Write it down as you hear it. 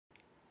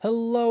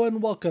Hello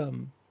and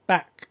welcome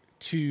back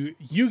to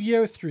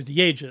Yu-Gi-Oh! Through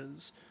the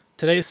Ages.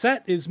 Today's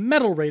set is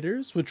Metal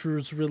Raiders, which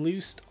was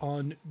released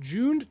on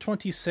June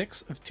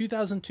 26th of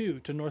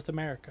 2002 to North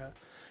America.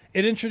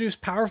 It introduced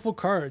powerful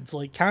cards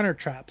like Counter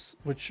Traps,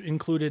 which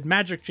included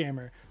Magic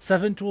Jammer,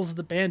 7 Tools of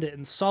the Bandit,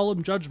 and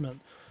Solemn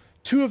Judgment.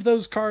 Two of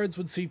those cards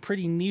would see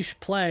pretty niche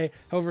play,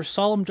 however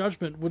Solemn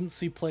Judgment wouldn't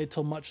see play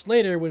till much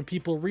later when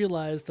people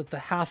realized that the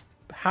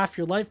half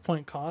your life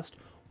point cost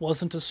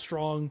wasn't as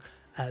strong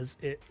as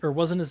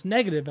wasn't as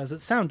negative as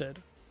it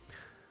sounded.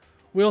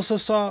 We also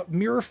saw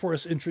Mirror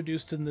Force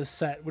introduced in this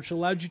set, which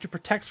allowed you to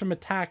protect from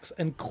attacks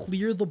and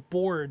clear the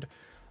board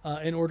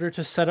in order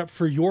to set up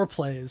for your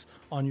plays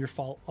on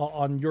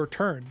your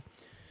turn.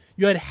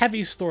 You had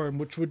Heavy Storm,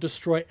 which would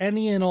destroy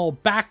any and all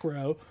back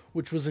row,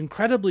 which was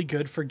incredibly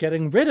good for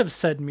getting rid of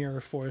said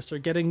Mirror Force or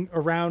getting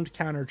around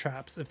counter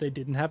traps if they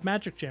didn't have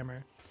Magic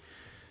Jammer.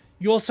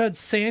 You also had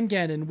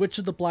Sangan and Witch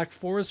of the Black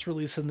Forest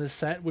release in this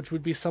set, which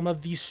would be some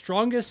of the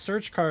strongest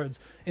search cards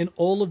in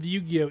all of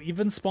Yu-Gi-Oh!,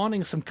 even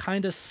spawning some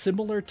kind of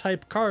similar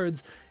type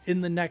cards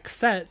in the next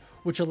set,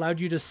 which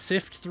allowed you to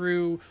sift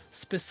through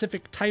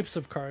specific types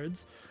of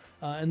cards.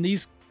 And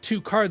these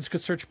two cards could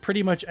search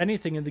pretty much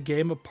anything in the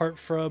game apart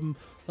from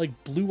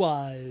like Blue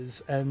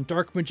Eyes and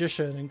Dark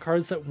Magician and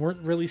cards that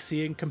weren't really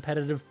seeing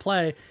competitive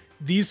play.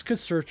 These could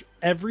search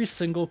every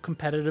single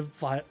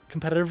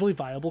competitively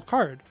viable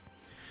card.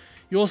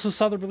 You also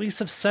saw the release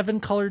of 7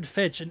 Colored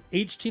Fitch, an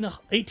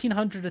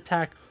 1800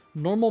 attack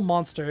normal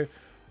monster,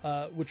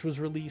 which was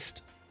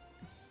released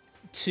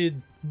to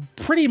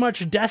pretty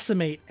much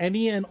decimate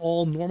any and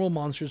all normal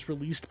monsters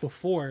released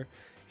before.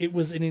 It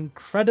was an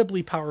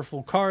incredibly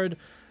powerful card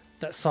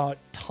that saw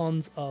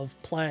tons of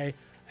play.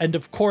 And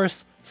of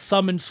course,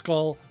 Summon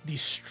Skull, the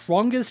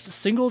strongest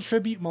single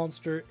tribute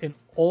monster in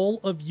all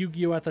of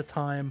Yu-Gi-Oh! At the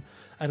time,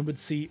 and would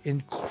see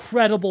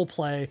incredible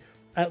play,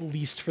 at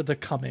least for the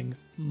coming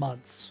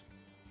months.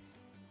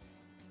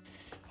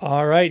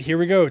 All right, here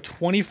we go.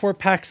 24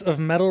 packs of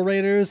Metal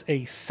Raiders,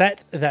 a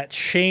set that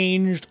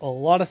changed a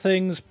lot of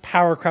things,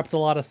 power crept a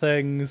lot of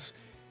things.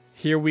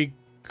 Here we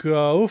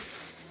go.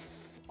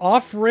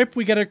 Off rip,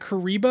 we get a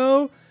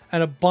Karibo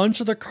and a bunch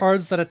of the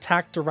cards that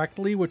attack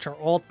directly, which are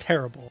all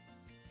terrible.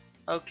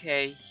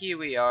 Okay, here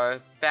we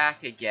are,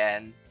 back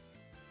again,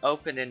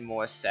 opening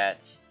more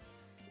sets.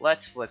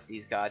 Let's flip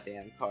these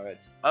goddamn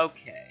cards.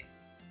 Okay,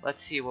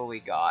 let's see what we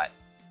got.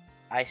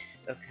 I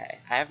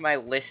have my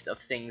list of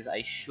things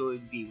I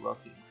should be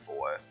looking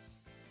for.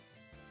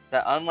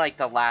 But unlike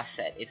the last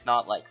set, it's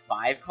not like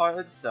 5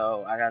 cards,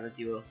 so I gotta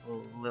do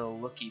a little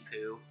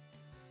looky-poo.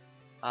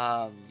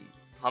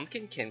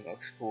 Pumpkinkin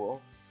looks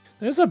cool.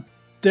 There's a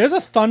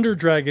Thunder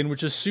Dragon,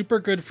 which is super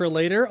good for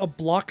later. A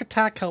block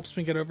attack helps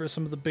me get over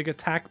some of the big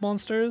attack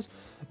monsters.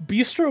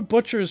 Bistro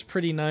Butcher is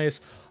pretty nice.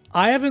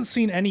 I haven't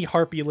seen any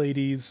Harpy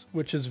Ladies,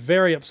 which is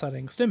very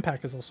upsetting.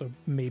 Stimpack is also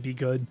maybe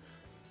good.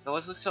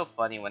 Those look so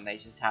funny when they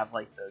just have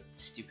like the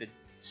stupid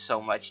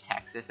so much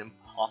text it's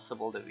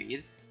impossible to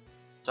read.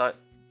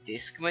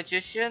 Disc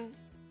Magician?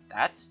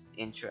 That's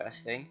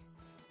interesting.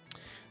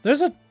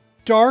 There's a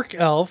Dark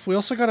Elf. We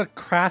also got a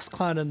Crass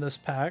Clown in this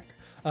pack.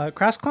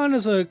 Crass Clown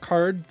is a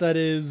card that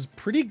is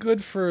pretty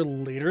good for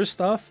later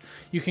stuff.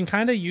 You can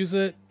kind of use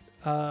it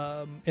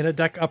in a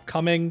deck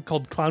upcoming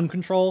called Clown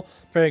Control,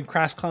 pairing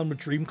Crass Clown with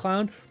Dream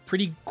Clown.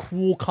 Pretty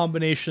cool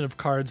combination of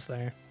cards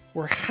there.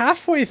 We're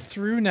halfway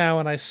through now,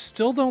 and I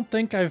still don't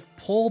think I've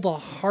pulled a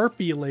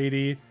Harpy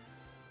Lady,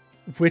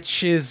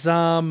 which is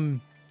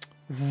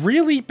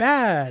really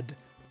bad.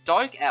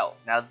 Dark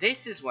Elf. Now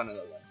this is one of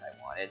the ones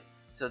I wanted,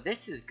 so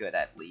this is good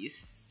at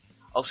least.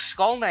 Oh,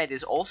 Skull Knight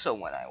is also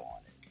one I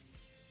wanted.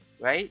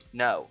 Right?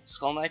 No.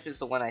 Skull Knife is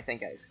the one I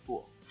think is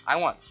cool. I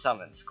want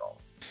Summon Skull.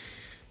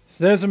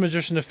 There's a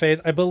Magician of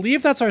Faith. I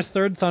believe that's our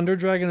third Thunder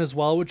Dragon as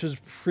well, which is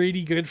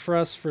pretty good for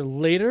us for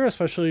later,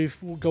 especially if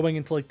going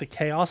into like the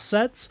Chaos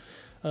sets.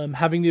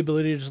 Having the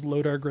ability to just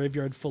load our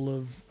graveyard full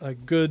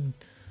of good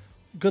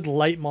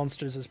light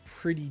monsters is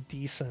pretty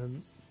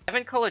decent.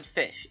 7 Colored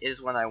Fish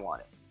is one I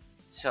wanted.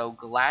 So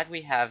glad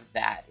we have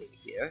that in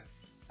here.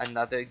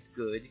 Another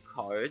good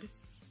card.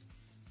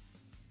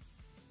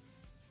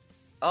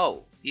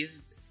 Oh,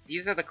 these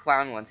are the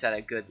clown ones that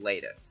are good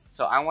later.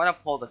 So I want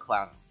to pull the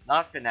clown ones.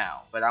 Not for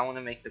now, but I want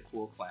to make the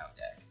cool clown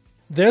deck.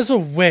 There's a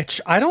Witch.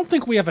 I don't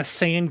think we have a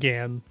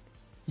Sangan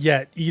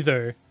yet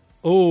either.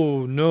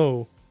 Oh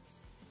no.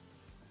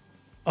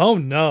 Oh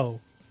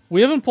no.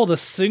 We haven't pulled a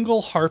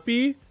single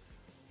Harpy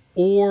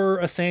or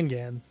a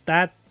Sangan.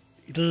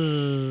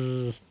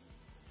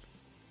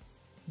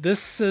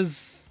 This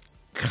is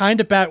kind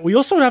of bad. We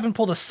also haven't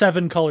pulled a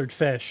 7 Colored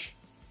Fish.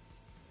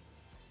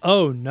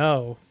 Oh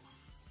no.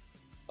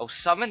 Oh,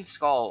 Summon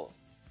Skull.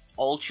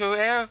 Ultra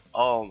Rare?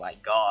 Oh my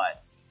god.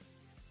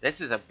 This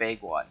is a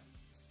big one.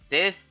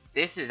 This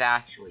is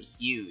actually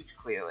huge,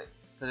 clearly.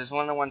 Because it's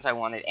one of the ones I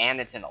wanted, and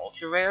it's an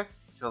Ultra Rare.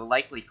 So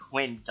likely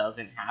Quinn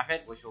doesn't have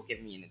it, which will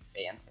give me an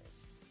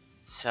advantage.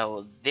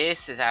 So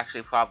this is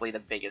actually probably the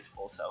biggest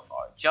pull so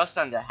far. Just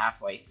under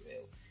halfway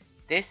through.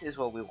 This is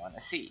what we want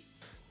to see.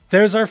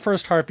 There's our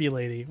first Harpy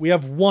Lady. We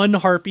have one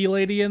Harpy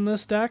Lady in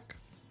this deck.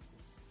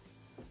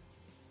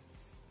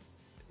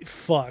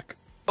 Fuck.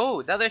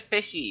 Oh, another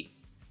fishy.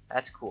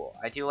 That's cool.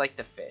 I do like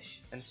the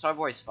fish. And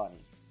Starboy's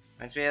funny.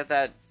 Reminds me of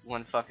that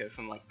one fucker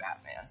from, like,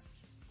 Batman.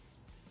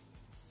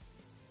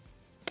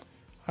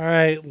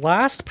 Alright,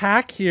 last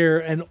pack here,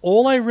 and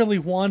all I really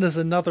want is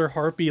another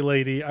Harpy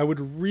Lady. I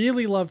would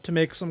really love to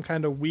make some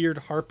kind of weird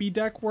Harpy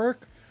deck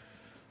work,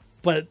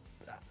 but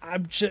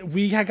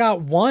we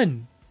got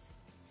one.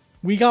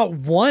 We got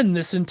one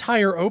this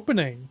entire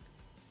opening.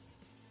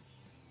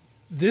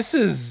 This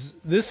is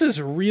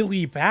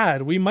really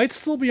bad. We might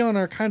still be on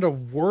our kind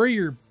of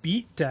warrior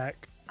beat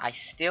deck. I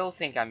still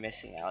think I'm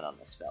missing out on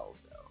the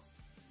spells, though.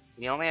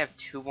 We only have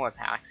 2 more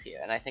packs here,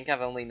 and I think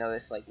I've only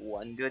noticed, like,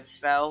 one good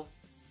spell.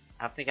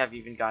 I don't think I've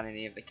even gotten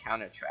any of the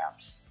counter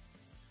traps.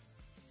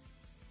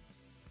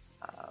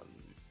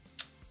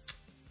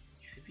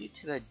 Tribute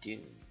to the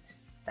Doomed.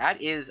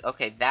 That is...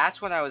 Okay,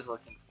 that's what I was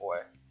looking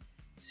for.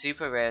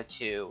 Super rare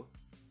 2.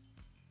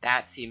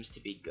 That seems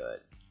to be good.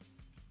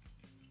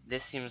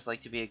 This seems like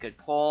to be a good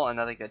pull.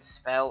 Another good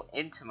spell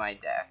into my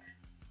deck.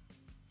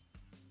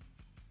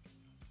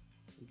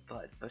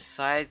 But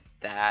besides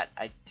that,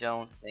 I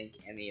don't think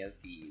any of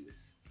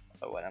these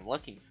are what I'm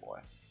looking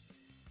for.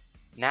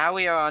 Now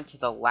we are on to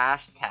the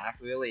last pack.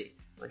 Really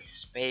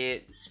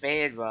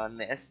spade run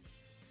this.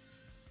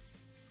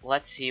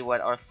 Let's see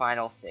what our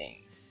final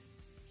things.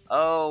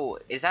 Oh,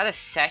 is that a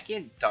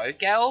second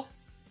Dark Elf?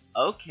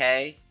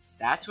 Okay,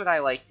 that's what I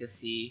like to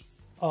see.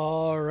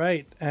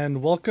 Alright,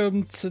 and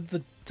welcome to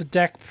the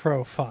deck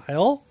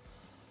profile.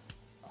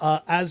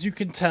 As you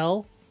can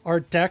tell, our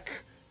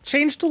deck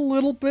changed a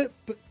little bit,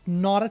 but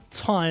not a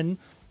ton.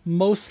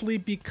 Mostly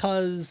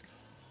because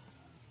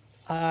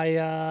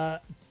I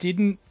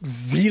didn't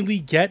really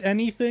get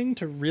anything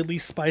to really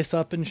spice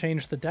up and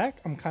change the deck.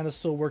 I'm kind of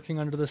still working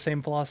under the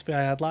same philosophy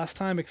I had last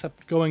time,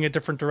 except going a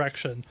different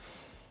direction.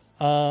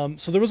 So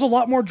there was a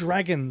lot more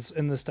dragons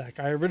in this deck.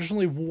 I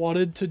originally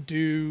wanted to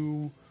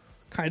do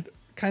kind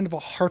of a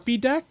Harpy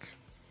deck.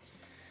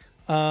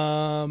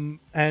 And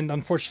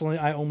unfortunately,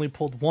 I only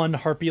pulled one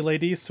Harpy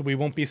Lady, so we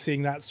won't be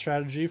seeing that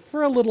strategy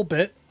for a little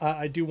bit.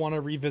 I do want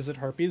to revisit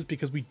Harpies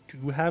because we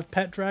do have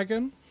Pet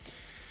Dragon.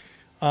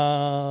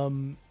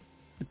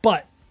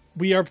 But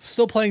we are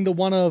still playing the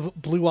one of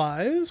Blue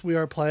Eyes. We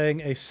are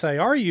playing a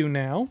Sayaru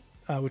now,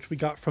 which we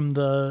got from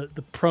the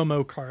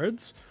promo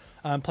cards.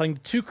 Playing the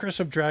 2 Curse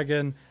of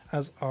Dragon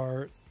as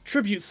our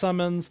tribute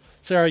summons.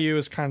 Sayaru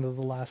is kind of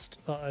the last,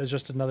 is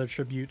just another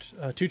tribute,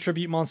 2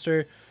 tribute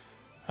monster.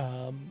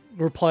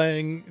 We're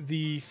playing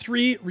the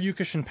 3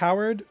 Ryukushin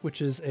Powered,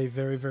 which is a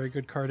very, very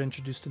good card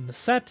introduced in the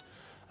set.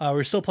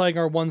 We're still playing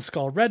our 1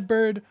 Skull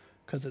Redbird,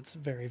 because it's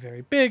very, very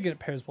big and it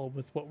pairs well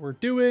with what we're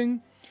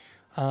doing.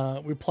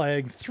 We're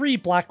playing 3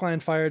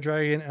 Blackline Fire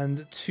Dragon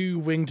and 2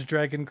 Winged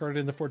Dragon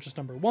Guardian the Fortress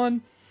 #1,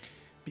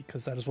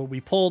 because that is what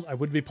we pulled. I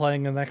would be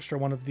playing an extra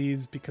one of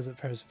these because it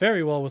pairs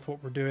very well with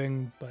what we're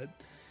doing, but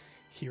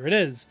here it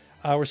is.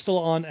 We're still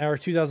on our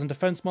 2000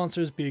 defense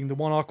monsters, being the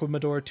 1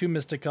 Aquamador, 2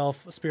 Mystic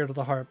Elf, Spirit of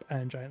the Harp,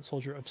 and Giant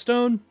Soldier of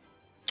Stone.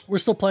 We're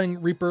still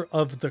playing Reaper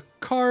of the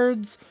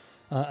Cards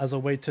as a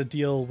way to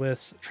deal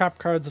with trap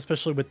cards,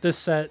 especially with this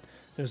set.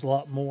 There's a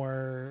lot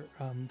more.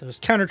 There's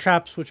counter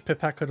traps, which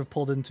PitPat could have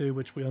pulled into,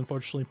 which we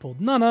unfortunately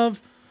pulled none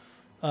of.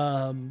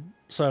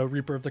 So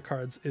Reaper of the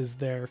Cards is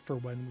there for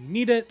when we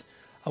need it.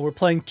 We're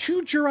playing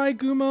 2 Jirai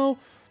Gumo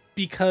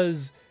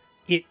because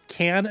it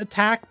can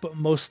attack, but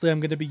mostly I'm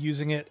going to be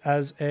using it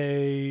as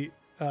a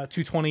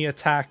 220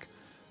 attack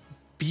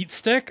beat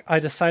stick. I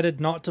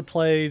decided not to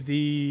play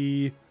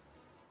the...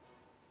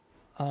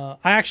 I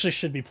actually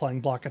should be playing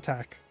block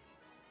attack.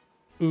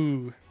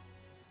 Ooh.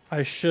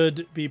 I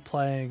should be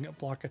playing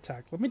block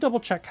attack. Let me double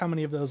check how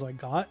many of those I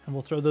got, and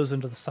we'll throw those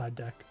into the side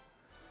deck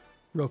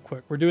real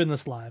quick. We're doing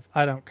this live.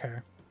 I don't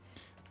care.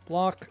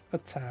 Block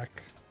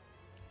attack.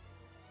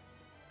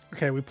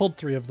 Okay, we pulled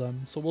 3 of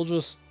them, so we'll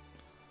just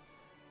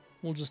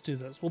do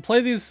this. We'll play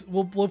these.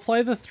 We'll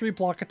play the 3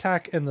 block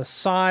attack in the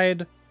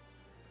side.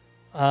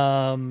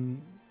 But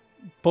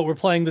we're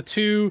playing the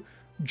 2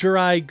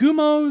 Jirai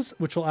Gumos,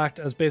 which will act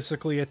as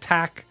basically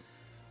attack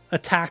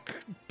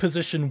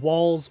position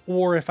walls,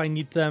 or if I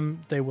need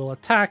them, they will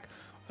attack.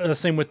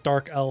 Same with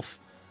Dark Elf.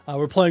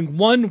 We're playing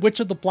 1 Witch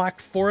of the Black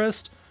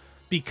Forest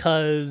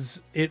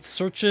because it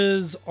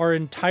searches our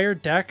entire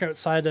deck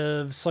outside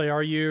of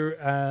Sayaru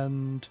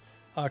and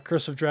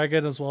Curse of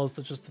Dragon, as well as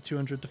just the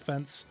 200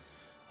 defense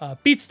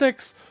beat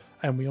sticks,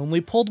 and we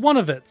only pulled 1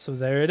 of it, so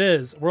there it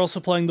is. We're also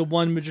playing the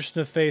 1 Magician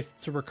of Faith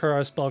to recur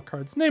our spell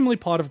cards, namely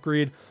Pot of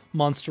Greed,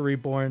 Monster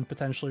Reborn,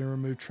 potentially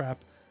remove Trap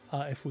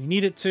if we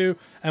need it to,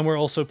 and we're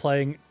also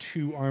playing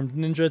 2 Armed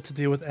Ninja to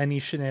deal with any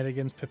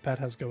shenanigans PitPat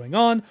has going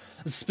on,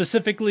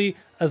 specifically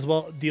as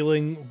well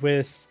dealing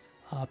with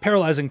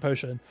Paralyzing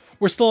Potion.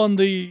 We're still on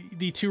the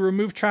 2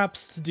 Remove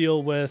Traps to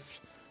deal with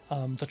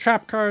the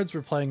trap cards.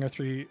 We're playing our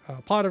 3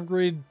 Pot of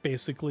Greed,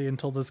 basically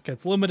until this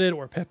gets limited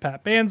or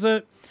PitPat bans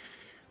it.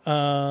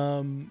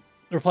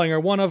 We're playing our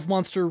one-of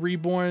monster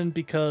Reborn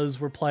because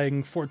we're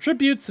playing 4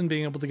 tributes, and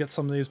being able to get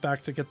some of these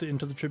back to get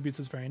into the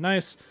tributes is very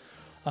nice.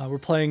 We're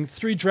playing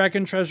 3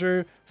 Dragon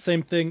Treasure,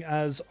 same thing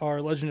as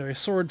our Legendary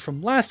Sword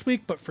from last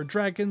week, but for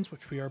dragons,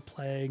 which we are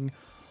playing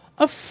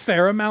a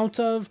fair amount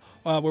of.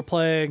 We're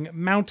playing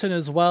Mountain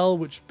as well,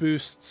 which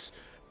boosts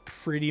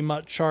pretty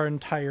much our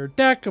entire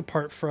deck,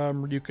 apart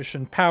from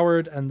Ryukushin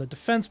Powered and the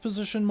defense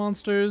position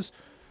monsters.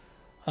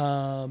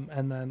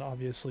 And then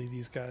obviously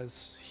these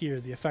guys here,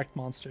 the effect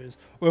monsters.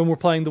 When we're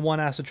playing the 1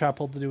 Acid Trap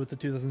Hold to do with the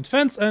 2000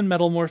 defense, and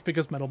Metal Morph,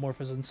 because Metal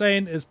Morph is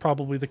insane, is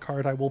probably the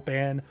card I will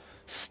ban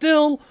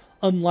still,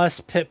 unless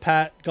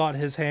PitPat got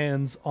his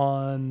hands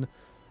on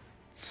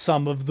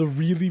some of the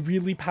really,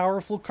 really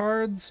powerful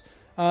cards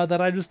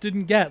that I just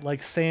didn't get.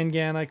 Like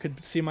Sangan, I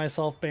could see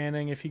myself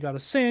banning if he got a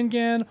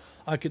Sangan.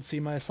 I could see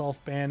myself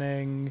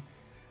banning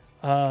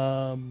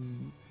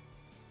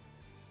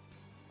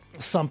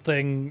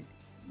something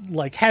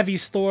like Heavy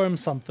Storm,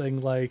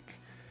 something like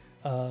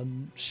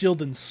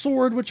Shield and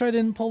Sword, which I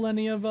didn't pull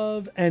any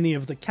of. Any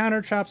of the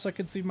counter traps I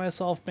could see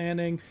myself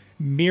banning.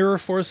 Mirror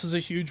Force is a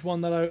huge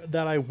one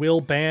that I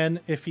will ban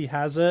if he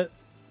has it.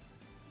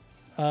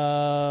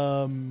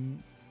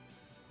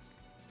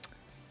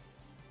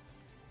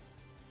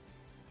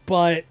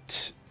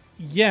 But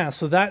yeah,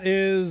 so that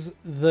is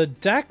the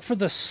deck. For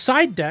the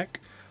side deck,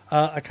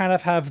 I kind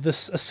of have a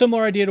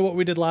similar idea to what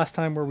we did last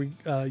time, where we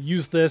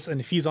used this,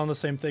 and if he's on the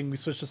same thing, we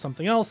switch to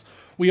something else.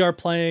 We are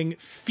playing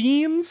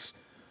Fiends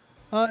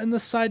in the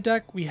side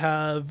deck. We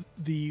have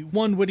the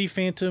 1 Witty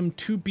Phantom,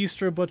 2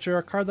 Bistro Butcher,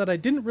 a card that I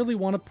didn't really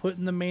want to put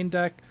in the main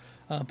deck,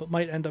 but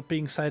might end up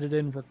being sided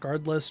in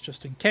regardless,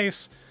 just in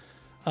case.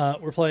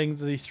 We're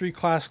playing the 3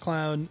 Class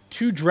Clown,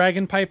 2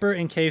 Dragon Piper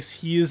in case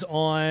he's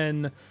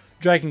on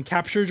Dragon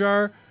Capture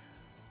Jar,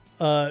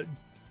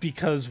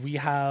 because we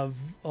have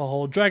a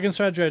whole dragon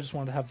strategy. I just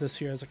wanted to have this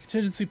here as a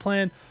contingency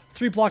plan.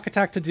 3 block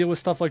attack to deal with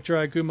stuff like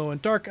Jiragumo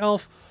and Dark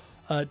Elf.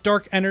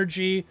 Dark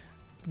Energy,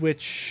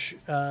 which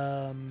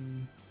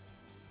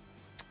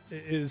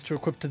is to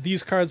equip to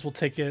these cards. We'll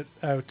take it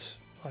out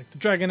like the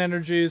Dragon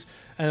Energies.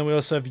 And then we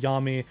also have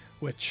Yami,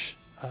 which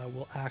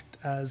will act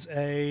as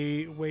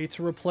a way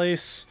to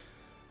replace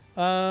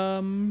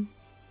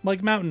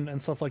like Mountain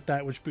and stuff like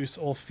that, which boosts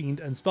all Fiend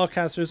and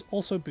Spellcasters,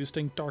 also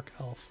boosting Dark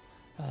Elf.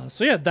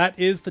 So yeah, that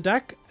is the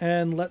deck,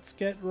 and let's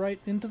get right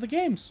into the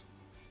games.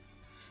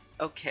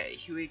 Okay,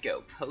 here we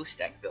go.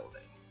 Post-deck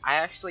building. I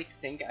actually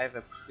think I have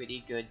a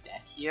pretty good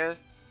deck here.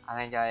 I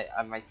think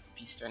I might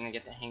be starting to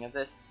get the hang of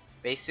this.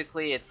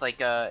 Basically, it's like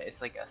a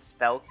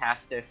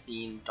Spellcaster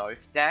Fiend Dark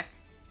deck,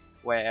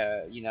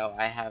 where, you know,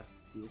 I have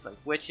these like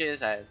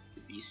witches, I have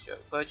the Bistro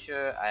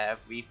Butcher, I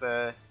have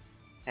Reaper,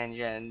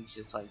 Sangen,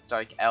 just like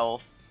Dark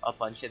Elf, a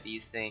bunch of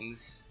these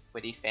things,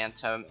 Witty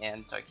Phantom,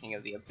 and Dark King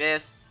of the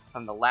Abyss.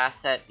 From the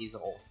last set, these are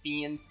all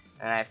Fiend,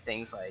 and I have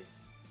things like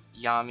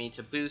Yami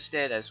to boost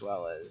it, as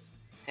well as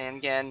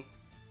Sangen,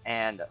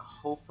 and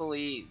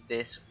hopefully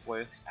this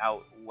works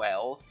out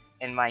well.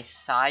 In my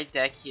side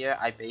deck here,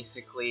 I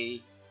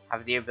basically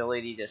have the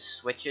ability to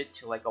switch it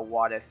to like a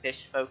water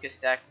fish focus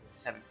deck with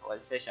 7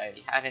 colored fish I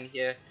already have in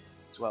here,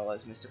 as well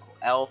as Mystical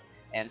Elf,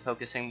 and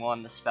focusing more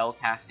on the spell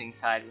casting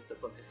side with the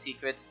Book of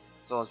Secrets,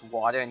 as well as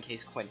water in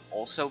case Quinn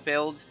also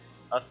builds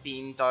a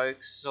Fiend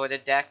Dark sort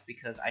of deck,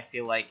 because I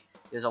feel like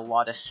there's a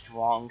lot of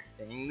strong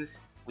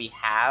things we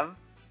have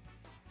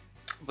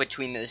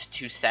between those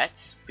 2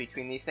 sets,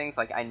 between these things.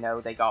 Like, I know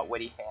they got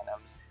Witty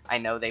Phantoms, I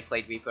know they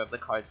played Reaper of the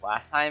Cards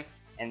last time,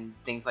 and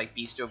things like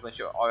Bistro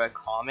Butcher are a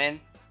common,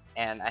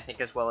 and I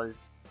think as well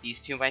as these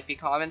 2 might be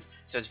commons,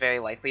 so it's very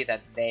likely that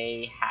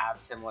they have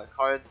similar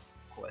cards.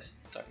 Of course,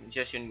 Dark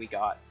Magician, we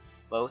got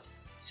both,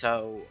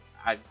 so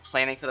I'm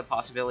planning for the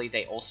possibility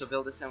they also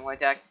build a similar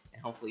deck,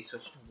 and hopefully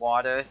switch to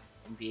water,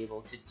 and be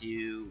able to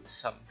do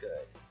some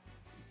good.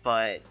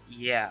 But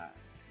yeah,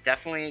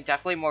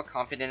 definitely more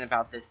confident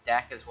about this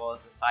deck as well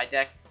as the side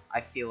deck.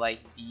 I feel like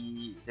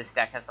this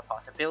deck has the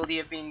possibility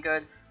of being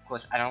good. Of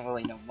course, I don't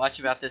really know much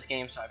about this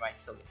game, so I might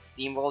still get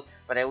steamrolled.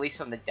 But at least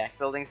from the deck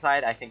building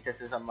side, I think this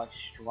is a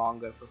much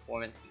stronger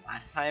performance than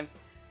last time.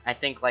 I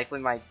think likely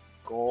my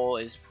goal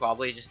is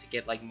probably just to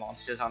get like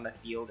monsters on the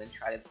field and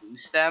try to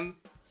boost them.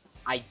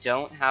 I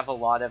don't have a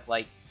lot of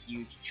like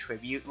huge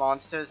tribute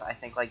monsters. I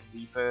think like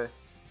Reaper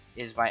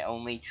is my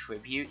only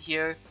tribute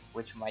here,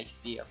 which might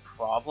be a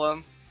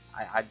problem.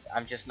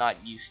 I'm just not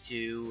used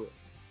to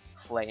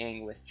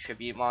playing with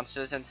tribute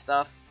monsters and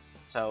stuff,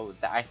 so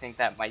I think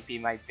that might be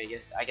my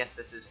biggest, I guess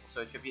this is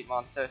also a tribute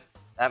monster,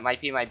 that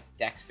might be my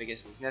deck's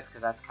biggest weakness,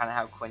 because that's kind of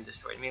how Quinn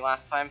destroyed me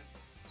last time,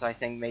 so I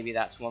think maybe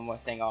that's one more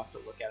thing I'll have to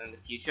look at in the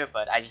future,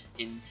 but I just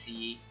didn't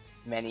see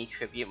many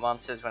tribute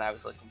monsters when I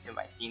was looking through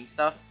my Fiend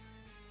stuff,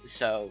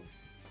 so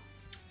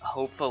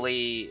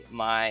hopefully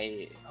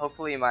my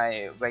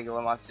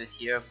regular monsters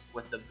here,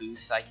 with the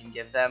boosts I can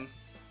give them,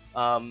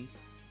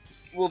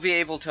 will be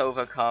able to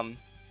overcome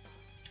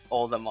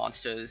all the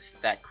monsters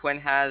that Quinn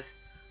has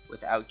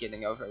without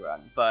getting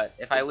overrun. But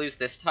if I lose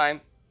this time,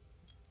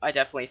 I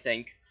definitely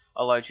think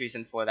a large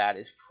reason for that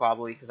is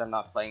probably because I'm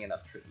not playing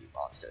enough tribute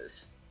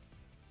monsters.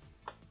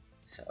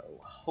 So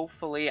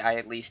hopefully I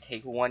at least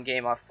take one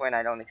game off Quinn.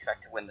 I don't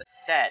expect to win the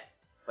set,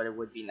 but it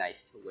would be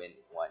nice to win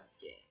one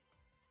game.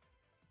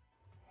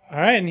 All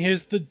right, and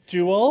here's the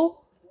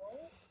duel.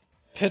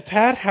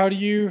 PitPat, how do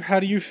you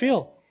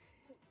feel?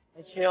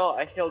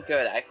 I feel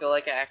good. I feel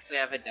like I actually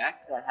have a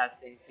deck that has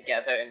things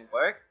together and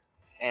work.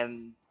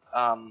 And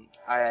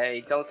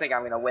I don't think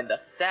I'm gonna win the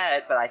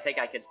set, but I think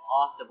I could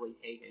possibly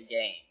take a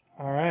game.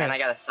 All right. And I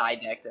got a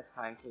side deck this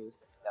time too,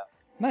 so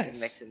nice.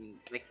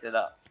 Mix it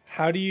up.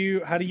 How do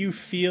you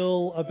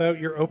feel about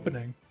your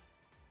opening?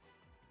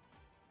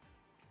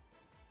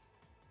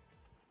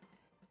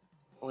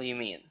 What do you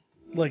mean?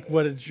 Like,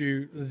 what do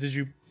you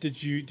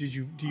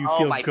Oh,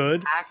 feel my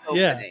good? pack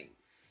Yeah. openings.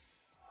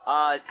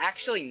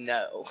 Actually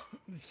no.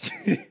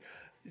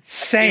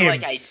 Same.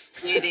 I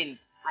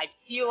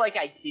feel like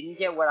I didn't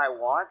get what I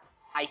want.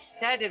 I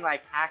said in my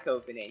pack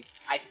opening,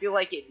 I feel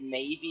like it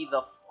may be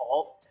the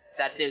fault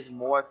that there's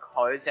more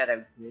cards that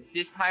are good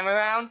this time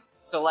around.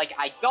 So like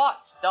I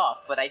got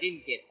stuff, but I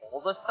didn't get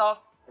all the stuff.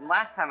 And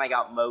last time I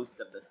got most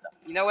of the stuff.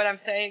 You know what I'm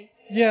saying?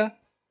 Yeah.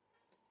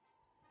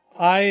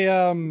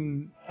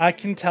 I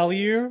can tell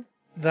you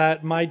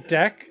that my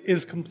deck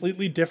is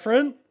completely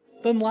different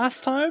than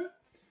last time,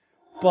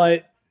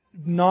 but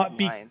not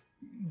be Mine.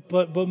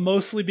 but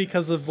mostly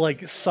because of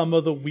like some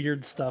of the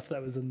weird stuff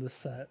that was in this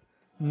set.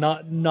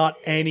 Not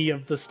any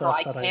of the stuff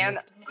that I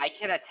missed. I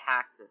can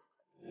attack this.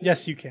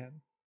 Yes, you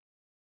can.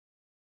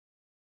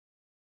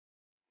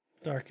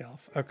 Dark Elf.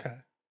 Okay.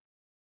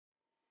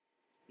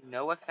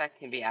 No effect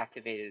can be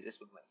activated at this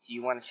moment. Do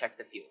you want to check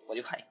the field? What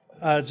do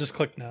I? Just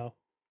click no.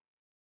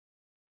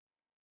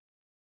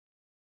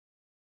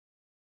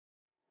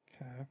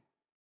 Okay.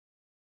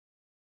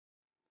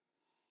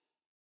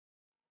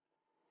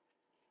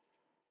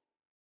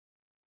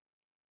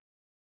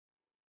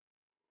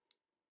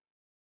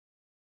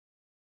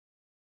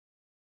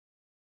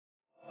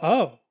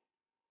 Oh.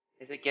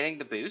 Is it getting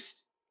the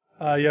boost?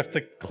 You have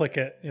to click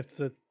it. You have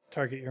to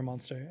target your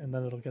monster, and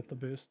then it'll get the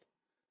boost.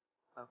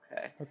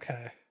 Okay.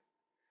 Okay.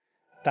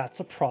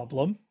 That's a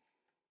problem.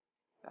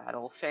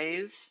 Battle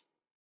phase.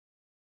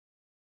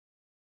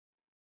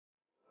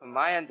 From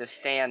my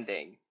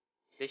understanding,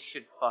 this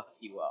should fuck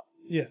you up.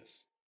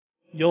 Yes.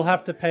 You'll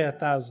have to pay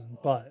 1,000,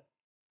 but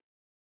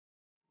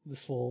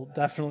this will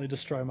definitely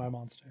destroy my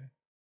monster.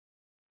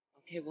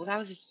 Okay, well that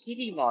was a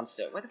kitty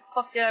monster. Why the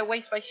fuck did I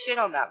waste my shit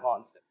on that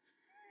monster?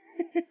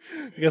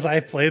 Because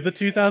I play the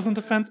 2,000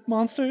 defense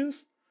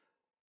monsters?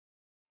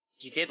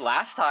 You did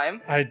last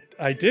time.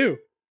 I do.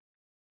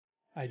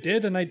 I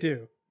did and I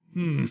do.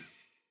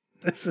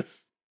 This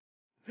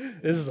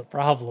is a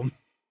problem.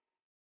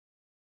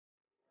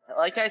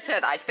 Like I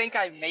said, I think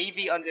I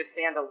maybe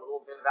understand a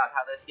little bit about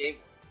how this game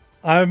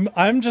works.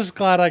 I'm just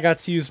glad I got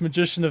to use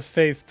Magician of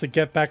Faith to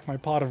get back my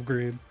pot of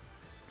greed.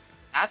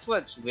 That's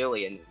what's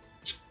really in.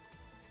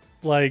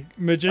 Like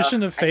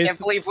Magician of Faith. I can't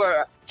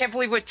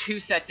believe we're 2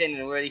 sets in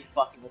and we're already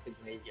fucking with the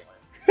graveyard.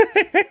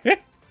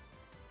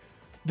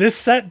 This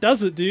set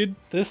does it, dude.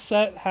 This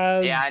set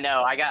has. Yeah, I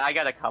know. I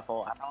got a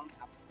couple. I don't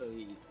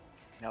actually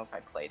know if I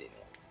played it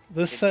yet.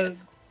 This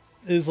set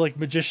is like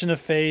Magician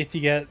of Faith. You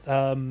get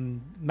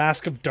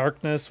Mask of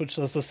Darkness, which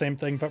does the same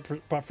thing,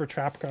 but for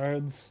trap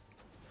cards.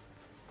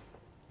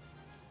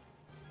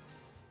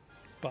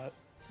 But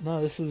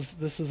no, this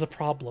is a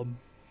problem.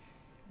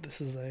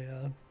 This is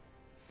a.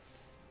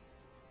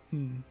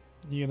 You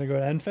gonna go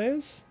to end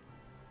phase?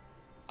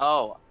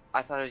 Oh,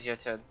 I thought it was your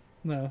turn.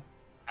 No.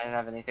 I didn't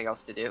have anything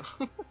else to do.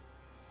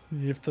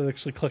 You have to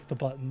actually click the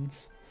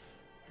buttons.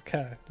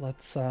 Okay,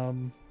 let's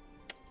do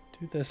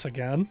this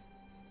again.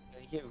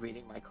 I keep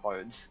reading my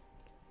cards.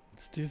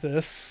 Let's do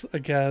this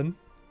again.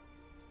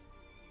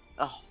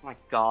 Oh my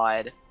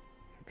god.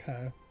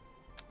 Okay.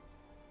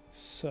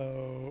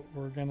 So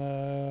we're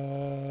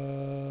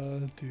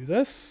gonna do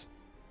this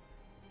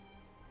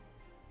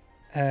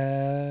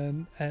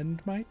and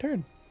end my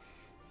turn.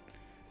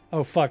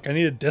 Oh fuck, I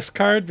need a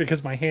discard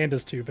because my hand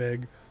is too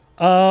big.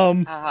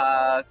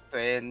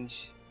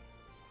 Cringe.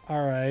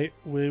 Alright,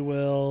 we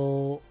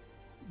will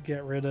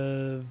get rid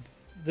of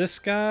this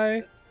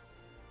guy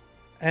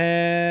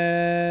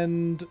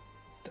and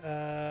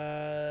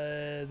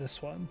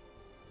this one.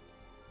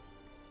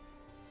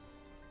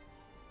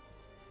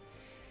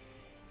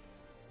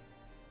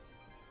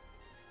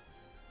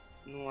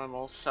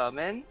 Normal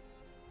summon.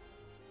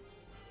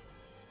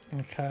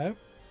 Okay.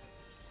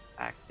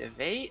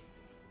 Activate.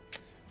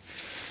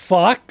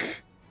 Fuck!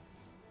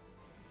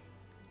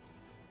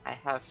 I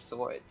have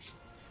swords.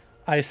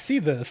 I see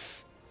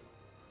this.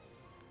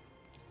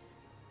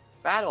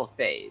 Battle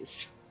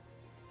phase.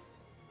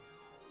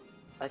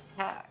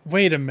 Attack.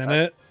 Wait a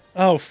minute.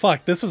 Oh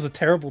fuck, this was a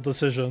terrible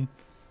decision.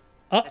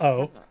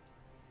 Uh-oh.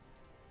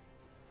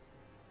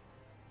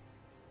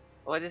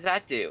 What does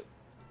that do?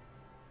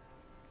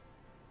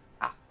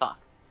 Ah, fuck.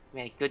 I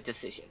made a good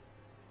decision.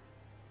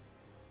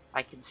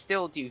 I can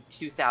still do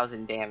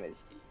 2,000 damage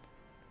to you.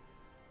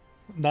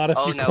 Not if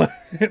Oh, you no.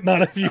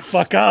 not if you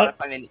fuck up.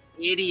 I'm an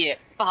idiot.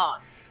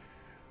 Fuck.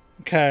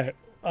 Okay.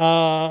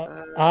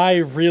 I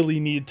really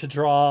need to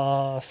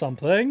draw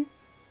something.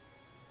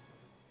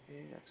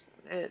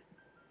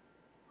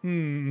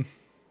 Hmm.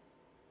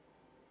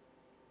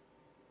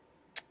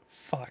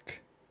 Fuck.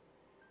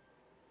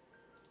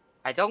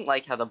 I don't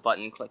like how the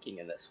button clicking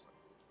in this one.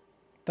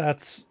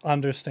 That's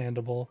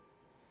understandable.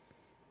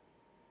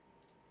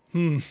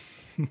 Hmm.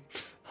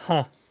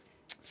 Huh.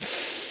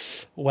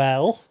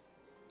 Well,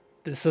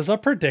 this is a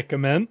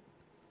predicament.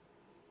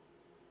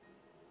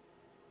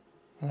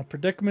 A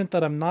predicament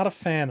that I'm not a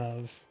fan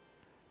of.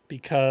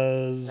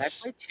 Because... Can I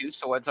play 2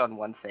 swords on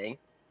one thing?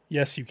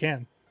 Yes, you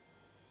can.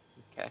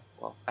 Okay,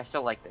 well, I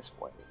still like this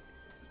one.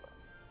 This is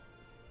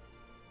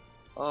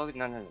what... Oh,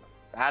 no.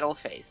 Battle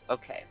phase.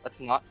 Okay, let's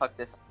not fuck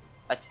this up.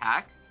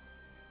 Attack.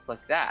 Click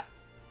that.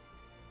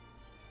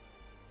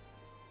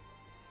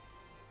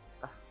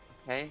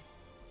 Okay.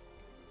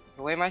 Take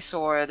away my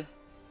sword.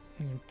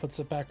 And puts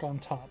it back on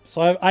top.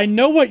 So I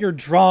know what you're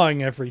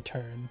drawing every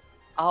turn.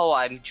 Oh,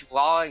 I'm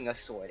drawing a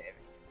sword every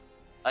time.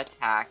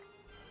 Attack.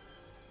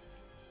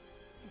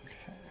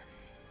 Okay.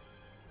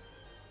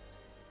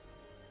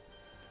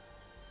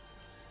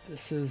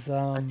 This is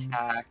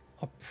Attack.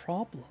 a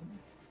problem.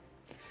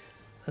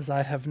 As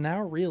I have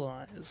now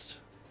realized.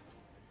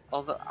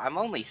 Although, I'm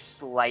only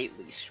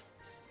slightly strong.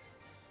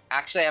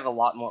 Actually, I have a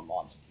lot more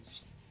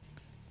monsters.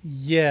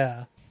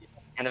 Yeah.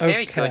 And a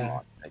very good Okay.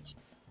 monster.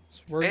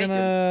 So we're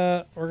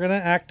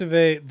gonna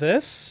activate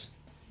this.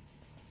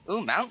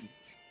 Ooh, mountain.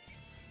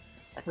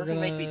 That We're doesn't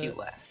make me gonna do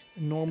less.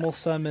 Normal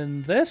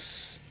summon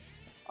this.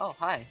 Oh,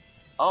 hi.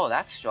 Oh,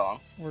 that's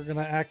strong. We're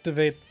gonna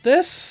activate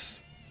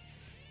this.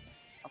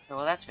 Okay,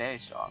 well, that's very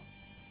strong.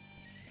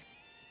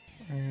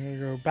 I'm gonna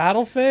go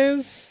battle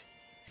phase.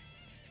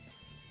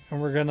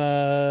 And we're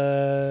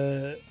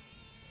gonna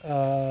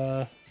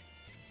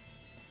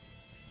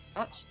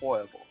Not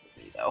horrible for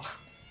me, though.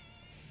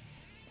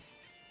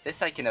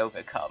 This I can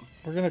overcome.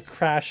 we're gonna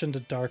crash into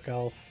Dark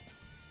Elf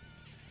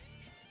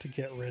to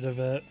get rid of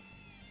it.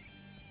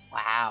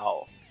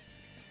 Wow.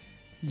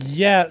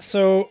 Yeah,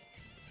 so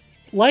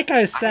like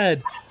I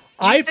said,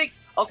 I think...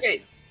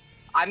 Okay,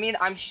 I mean,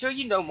 I'm sure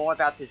you know more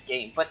about this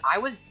game, but I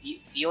was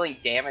dealing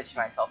damage to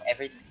myself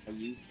every time I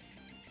used it.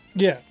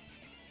 Yeah.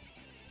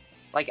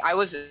 Like, I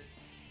was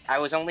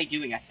only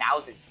doing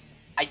 1,000.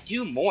 I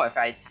do more if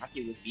I attack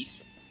you with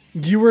Beast.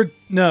 You were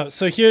no.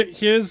 So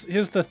here's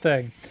the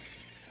thing.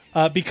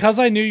 Because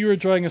I knew you were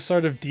drawing a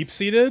sort of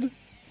deep-seated,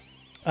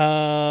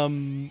 I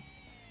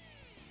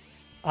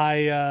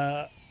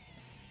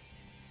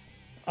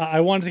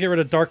wanted to get rid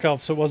of Dark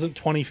Elf so it wasn't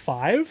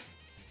 25.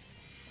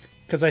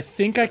 Because I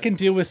think I can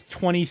deal with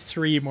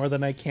 23 more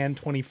than I can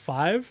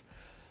 25.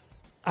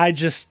 I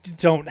just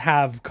don't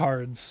have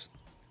cards.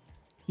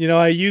 You know,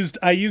 I used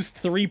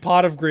 3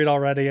 Pot of Greed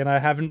already, and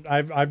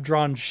I've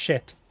drawn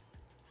shit.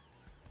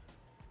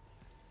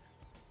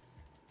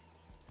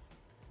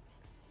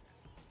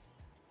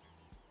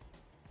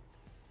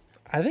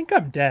 I think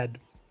I'm dead.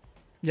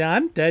 Yeah,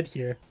 I'm dead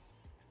here.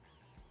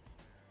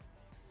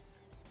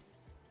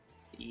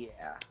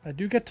 Yeah. I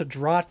do get to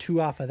draw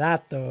 2 off of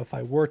that, though, if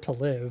I were to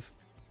live.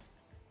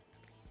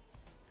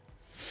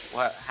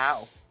 What?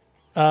 How?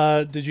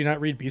 Did you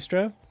not read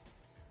Bistro?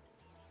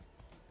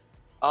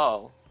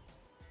 Oh.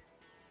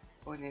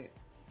 When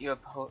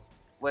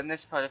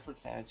this card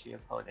inflicts damage to your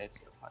opponent,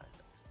 your opponent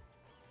does.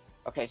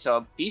 Okay,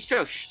 so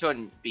Bistro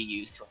shouldn't be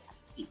used to attack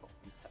people,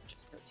 such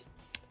as protein.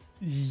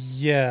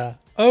 Yeah.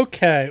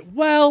 Okay.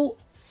 Well,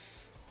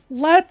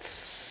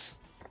 let's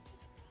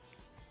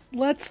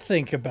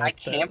think about I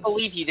can't this.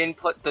 believe you didn't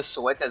put the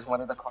swords as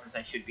one of the cards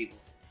I should be.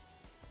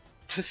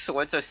 The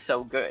swords are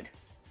so good.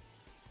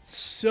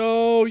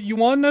 So, you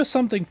want to know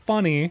something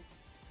funny?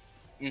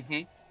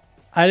 Mm-hmm.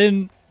 I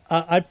didn't.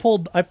 I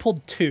pulled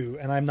 2,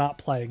 and I'm not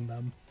playing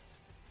them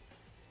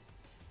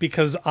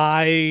because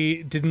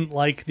I didn't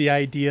like the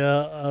idea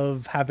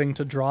of having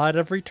to draw it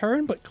every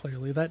turn. But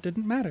clearly, that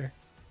didn't matter.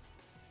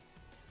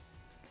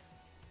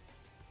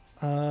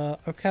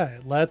 Okay,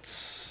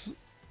 let's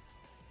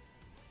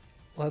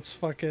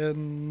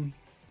fucking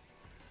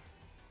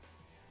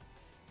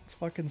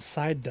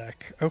side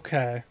deck.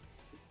 Okay.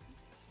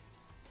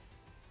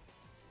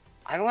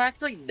 I don't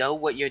actually know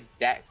what your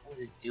deck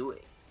was doing.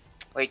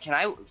 Wait, can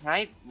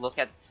I look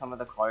at some of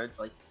the cards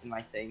like in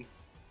my thing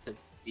to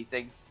see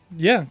things?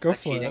 Yeah, go Like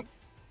for cheating? it.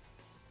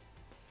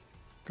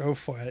 Go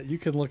for it. You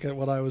can look at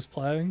what I was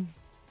playing.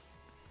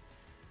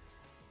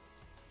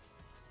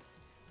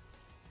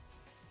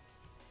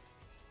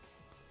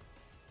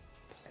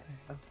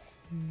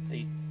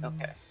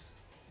 Okay.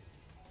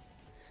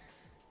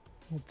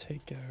 We'll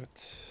take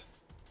out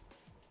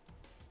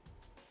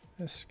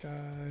this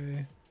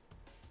guy.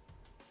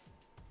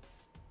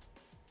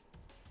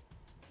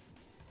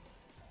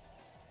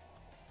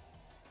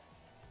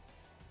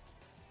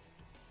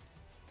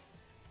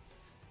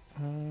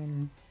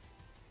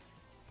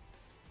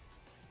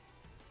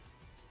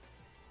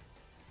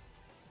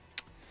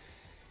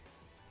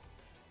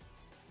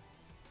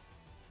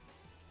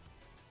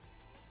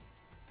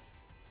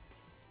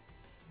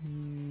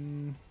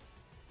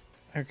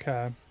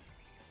 Okay.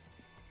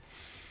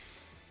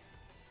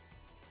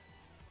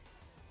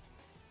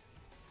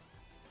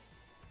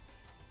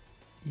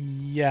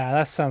 Yeah,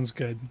 that sounds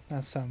good.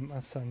 That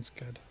sounds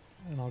good.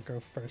 And I'll go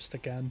first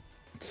again.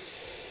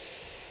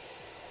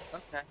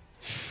 Okay.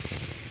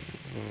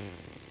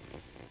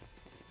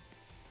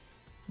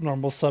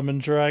 Normal summon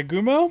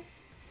Jiragumo.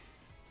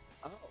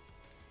 Oh.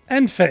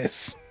 End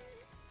phase.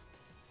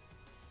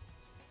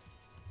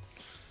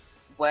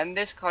 When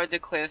this card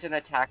declares an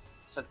attack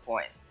at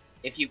point,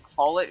 if you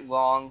call it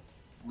wrong,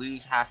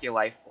 lose half your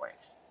life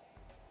points.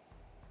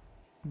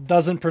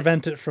 Doesn't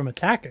prevent it from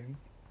attacking.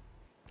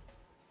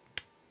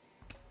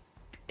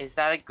 Is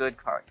that a good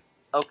card?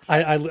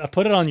 Okay. I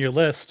put it on your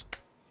list.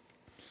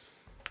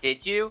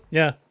 Did you?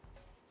 Yeah.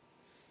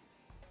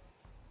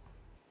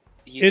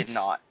 You did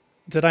not.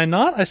 Did I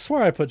not? I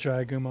swear I put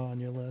Jiragumo on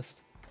your list.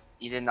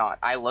 You did not.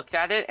 I looked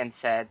at it and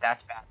said,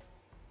 that's bad.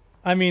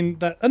 I mean,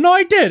 no,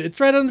 I did.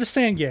 It's right under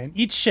Sandgang.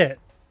 Eat shit.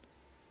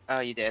 Oh,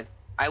 you did?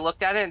 I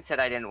looked at it and said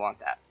I didn't want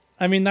that.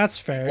 I mean, that's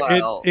fair.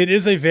 Well, it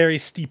is a very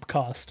steep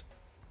cost.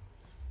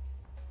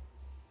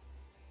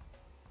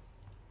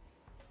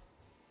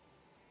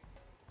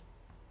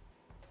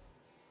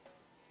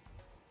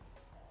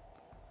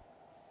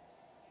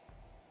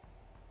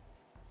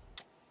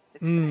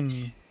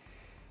 Fish.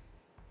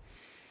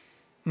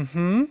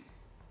 Mm-hmm.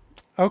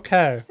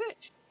 Okay.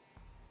 Fish.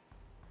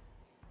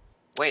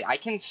 Wait, I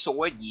can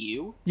sword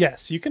you?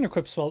 Yes, you can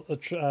equip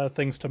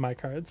things to my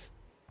cards.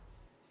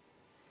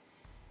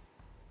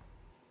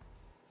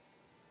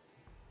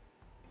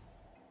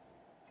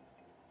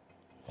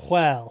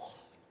 Well,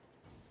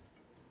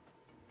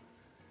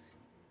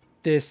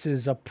 this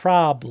is a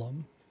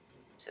problem.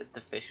 Said the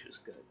fish was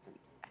good.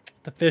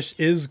 The fish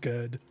is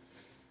good.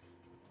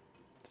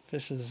 The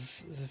fish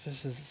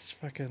is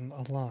fucking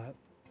a lot.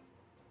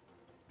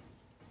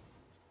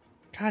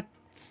 God,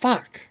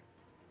 fuck.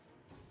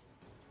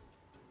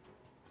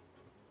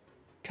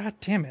 God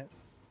damn it.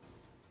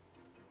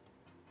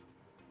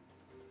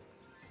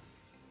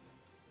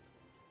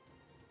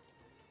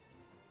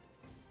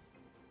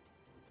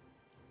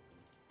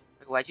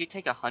 Why'd you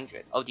take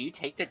 100? Oh, do you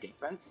take the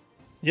difference?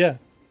 Yeah.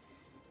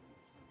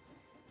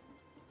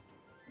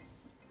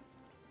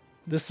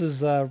 This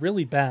is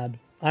really bad.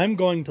 I'm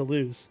going to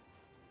lose.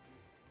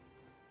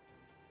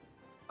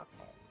 Okay.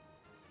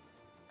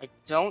 I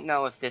don't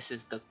know if this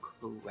is the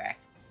correct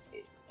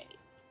way,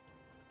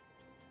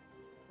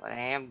 but I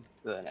am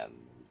gonna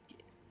make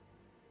it.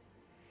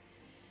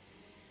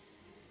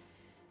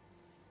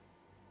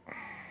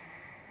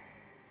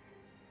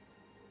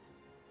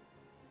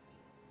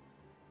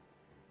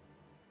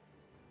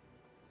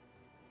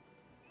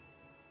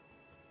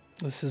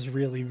 This is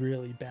really,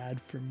 really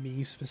bad for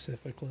me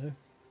specifically.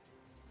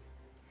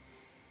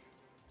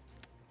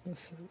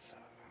 This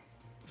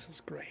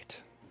is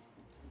great.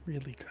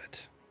 Really good.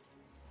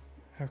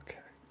 Okay.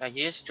 Are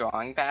you just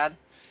drawing bad?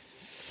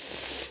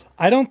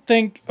 I don't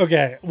think.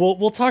 Okay,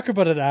 we'll talk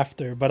about it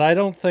after, but I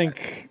don't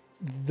think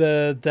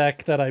the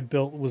deck that I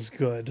built was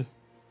good.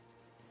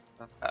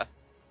 Okay.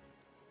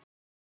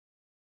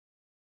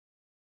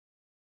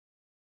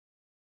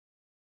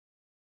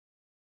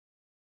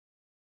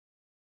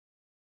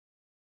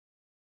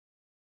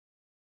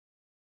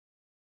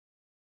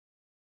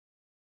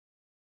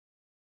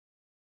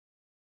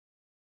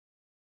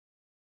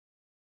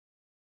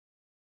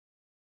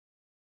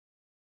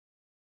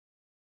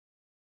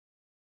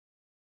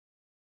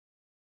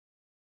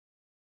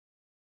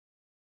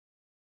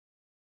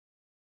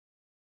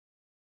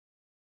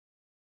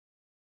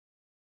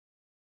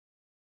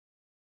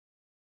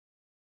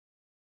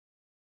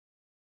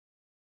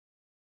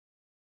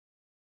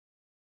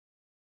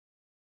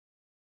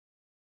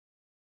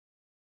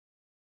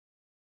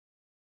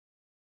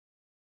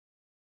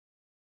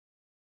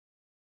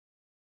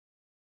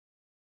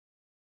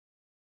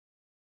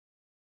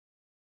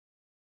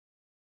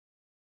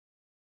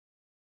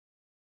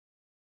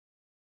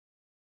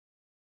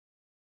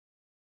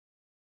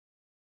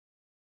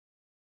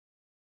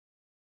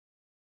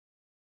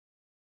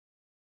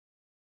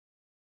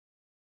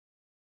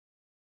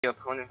 Your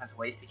opponent has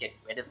ways to get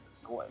rid of the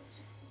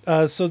swords.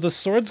 So the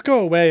swords go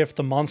away if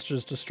the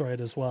monster's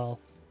destroyed as well,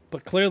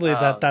 but clearly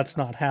that's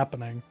not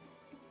happening.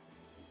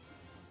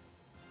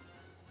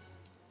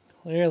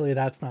 Clearly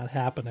that's not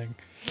happening.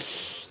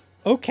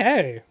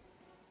 Okay.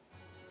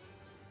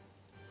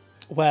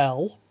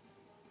 Well.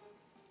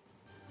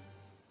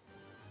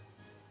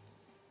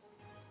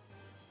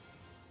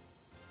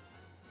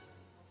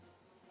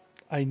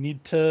 I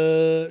need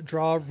to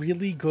draw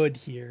really good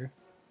here.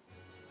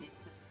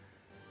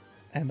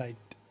 And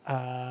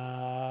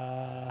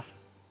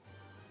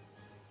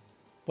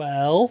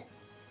well.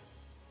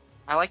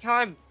 I like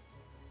how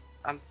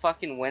I'm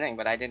fucking winning,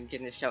 but I didn't get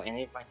to show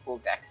any of my full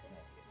decks in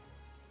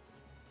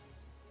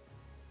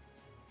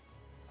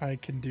it. I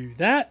can do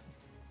that.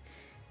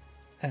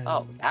 And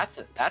oh, that's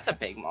a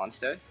big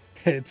monster.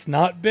 It's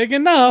not big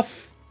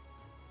enough.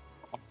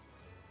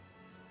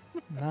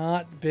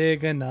 Not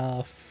big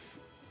enough.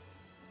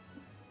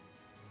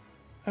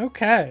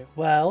 Okay,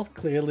 well,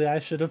 clearly I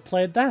should have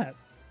played that.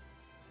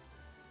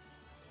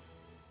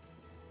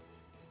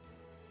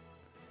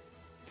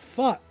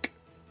 Fuck.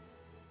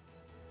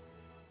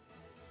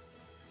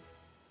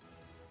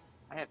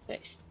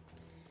 fish.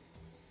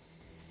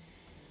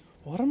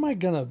 What am I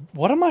gonna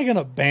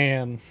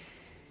ban?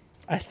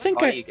 I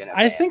think are you gonna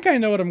ban? think I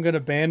know what I'm gonna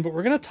ban, but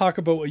we're gonna talk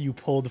about what you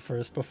pulled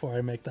first before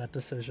I make that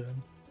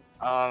decision.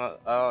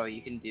 Oh,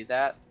 you can do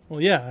that?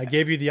 Well, yeah, I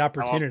gave you the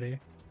opportunity.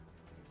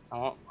 I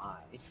won't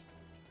lie.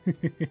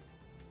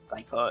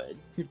 I could.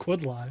 You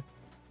could lie.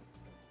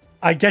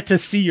 I get to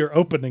see your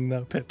opening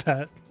though,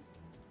 PitPat.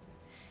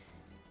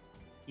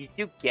 You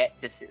do get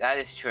to see. That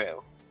is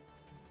true.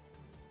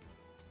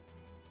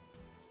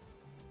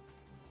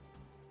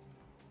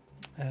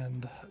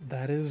 And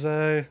that is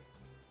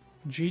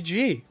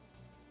GG.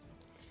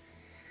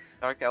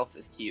 Dark Elf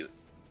is cute.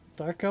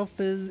 Dark Elf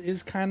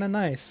is kind of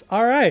nice.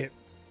 All right.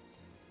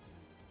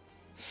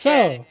 So,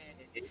 Yay.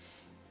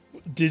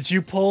 did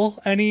you pull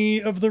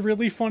any of the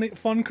really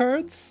fun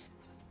cards?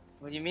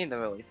 What do you mean the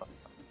really fun?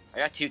 I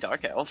got 2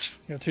 Dark Elves.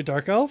 You got 2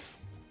 Dark Elf?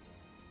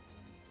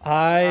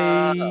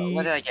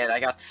 What did I get? I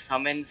got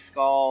Summon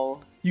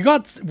Skull. You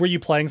got... Were you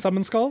playing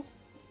Summon Skull?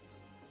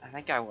 I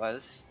think I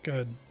was.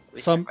 Good. Let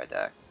me check my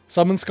deck.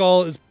 Summon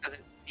Skull is... Because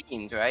it's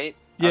Fiend, right?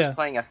 Yeah. I was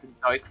playing a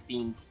Dark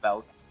Fiend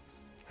spell.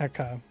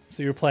 Okay.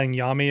 So you're playing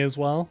Yami as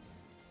well?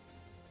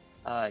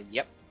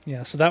 Yep.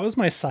 Yeah, so that was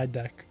my side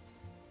deck.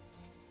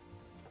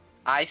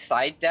 I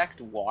side decked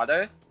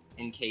Water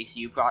in case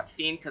you brought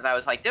Fiend, because I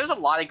was like, there's a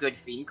lot of good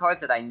Fiend cards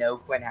that I know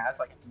Quinn has.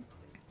 Like,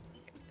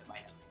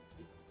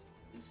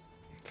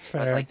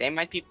 Fair. I was like, they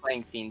might be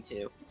playing Fiend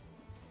too.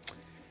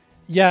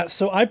 Yeah,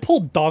 so I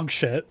pulled dog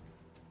shit.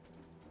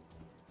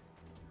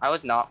 I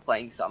was not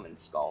playing Summon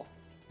Skull.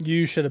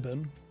 You should have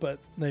been, but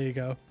there you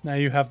go. Now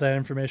you have that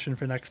information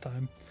for next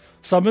time.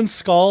 Summon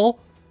Skull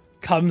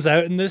comes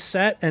out in this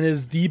set and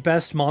is the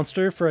best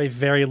monster for a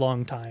very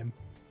long time.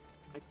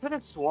 I could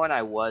have sworn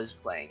I was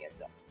playing it,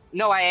 though.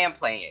 No, I am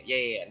playing it.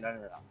 Yeah. No.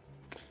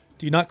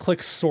 Do not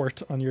click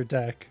sort on your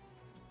deck.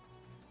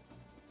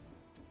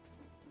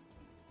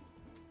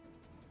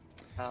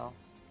 Oh.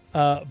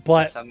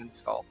 But Summon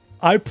Skull.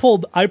 I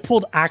pulled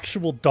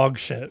actual dog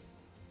shit.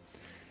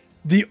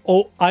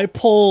 I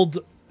pulled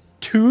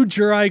 2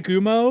 Jurai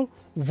Gumo,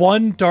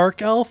 1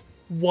 Dark Elf,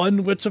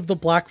 1 Witch of the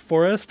Black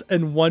Forest,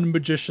 and 1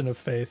 Magician of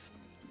Faith.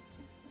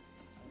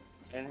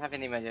 I didn't have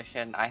any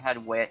Magician. I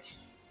had Witch.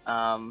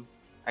 I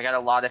got a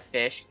lot of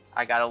Fish.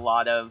 I got a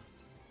lot of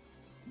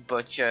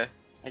Butcher,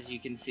 as you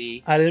can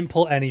see. I didn't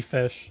pull any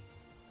fish.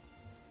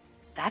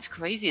 That's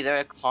crazy. They're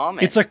a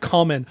common. It's a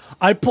common.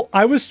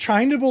 I was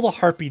trying to build a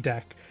Harpy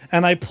deck,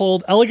 and I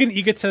pulled Elegant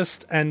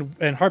Egotist and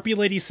Harpy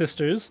Lady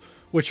Sisters,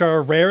 which are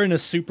a rare and a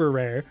super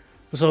rare.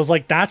 So I was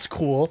like, that's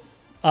cool.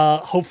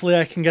 Hopefully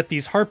I can get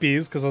these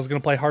Harpies, because I was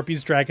going to play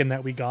Harpy's Dragon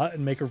that we got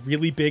and make a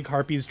really big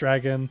Harpy's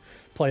Dragon,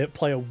 play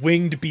a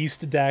Winged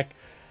Beast deck,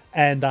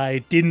 and I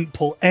didn't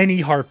pull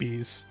any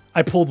Harpies.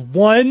 I pulled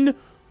 1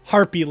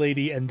 Harpy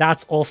Lady, and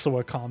that's also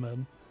a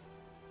common.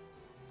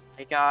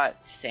 I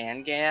got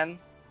Sangan.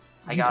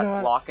 I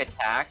got Block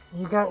Attack.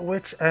 You got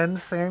Witch and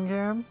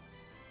Sangan?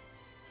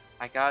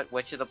 I got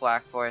Witch of the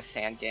Black Forest,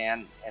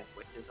 Sangan, and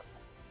Witches of...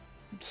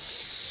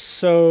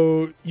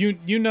 So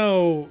you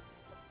know,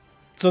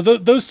 so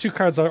those 2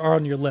 cards are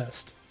on your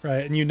list,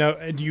 right?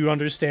 And do you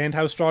understand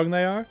how strong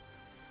they are?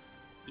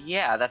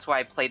 Yeah, that's why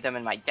I played them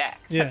in my deck.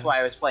 Yeah. That's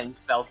why I was playing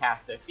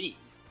Spellcaster Fiend.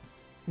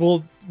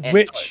 Well,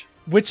 And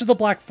Witch of the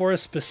Black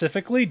Forest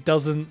specifically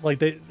doesn't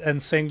and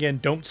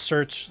Sangan don't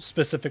search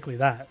specifically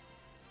that.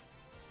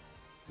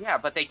 Yeah,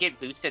 but they get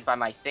boosted by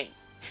my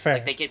things. Fair.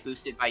 Like, they get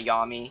boosted by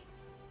Yami.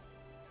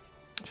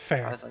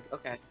 Fair. I was like,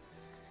 okay.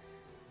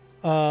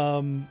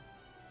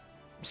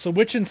 So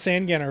Witch and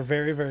Sangan are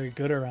very, very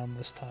good around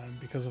this time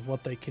because of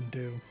what they can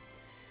do.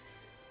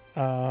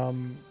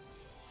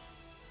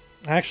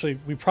 Actually,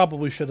 we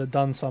probably should have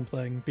done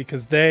something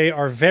because they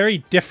are very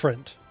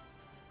different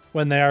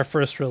when they are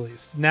first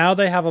released. Now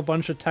they have a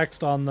bunch of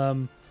text on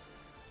them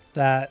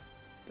that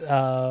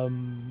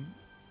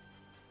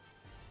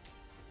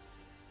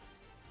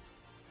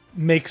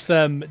makes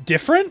them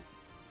different.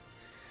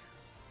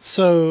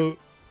 So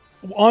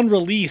on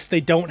release,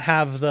 they don't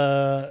have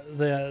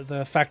the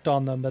effect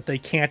on them that they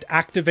can't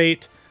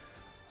activate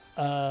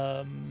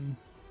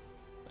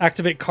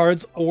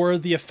cards or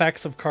the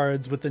effects of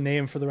cards with the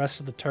name for the rest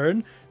of the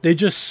turn. They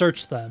just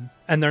search them,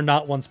 and they're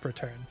not once per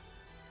turn.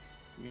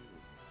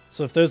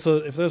 So if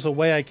there's a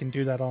way I can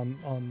do that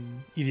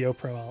on EDO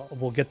Pro,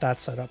 we'll get that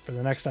set up for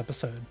the next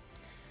episode.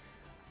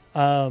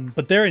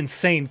 But they're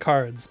insane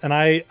cards, and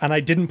I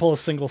didn't pull a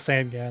single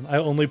Sangan. I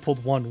only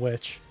pulled 1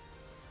 Witch.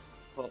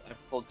 Well, I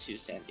pulled 2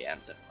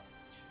 Sangans.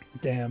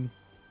 Damn.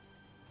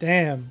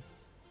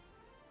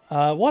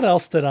 What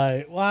else did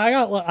I?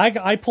 Well,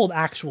 I pulled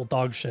actual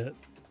dog shit.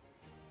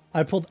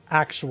 I pulled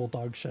actual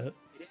dog shit.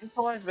 I didn't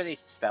pull as many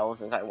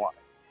spells as I wanted.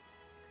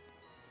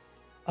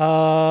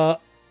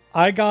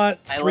 I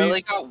got 3. I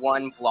literally got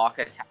 1 block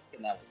attack,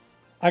 and that was...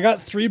 I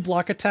got 3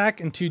 block attack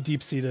and 2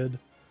 deep seated.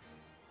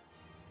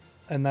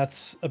 And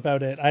that's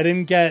about it. I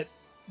didn't get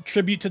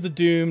Tribute to the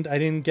Doomed. I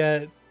didn't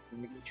get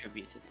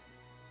Tribute to the...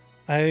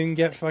 I didn't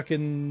get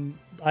fucking...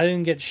 I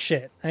didn't get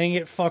shit. I didn't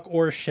get fuck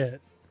or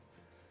shit.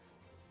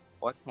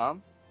 What,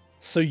 Mom?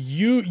 So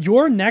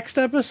your next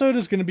episode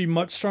is going to be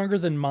much stronger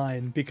than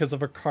mine because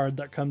of a card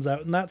that comes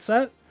out in that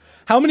set.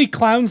 How many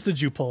clowns did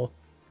you pull?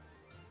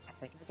 I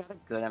think I got a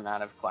good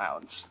amount of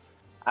clowns.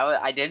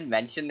 I did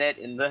mention it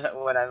in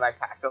my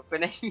pack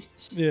opening,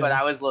 Yeah. but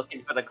I was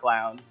looking for the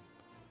clowns.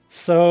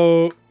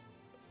 So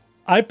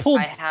I pulled.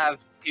 I have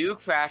two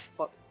crash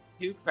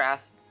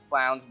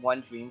clowns,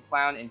 one dream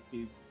clown, and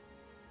two.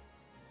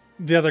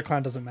 The other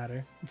clown doesn't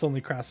matter. It's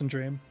only Crass and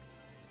Dream.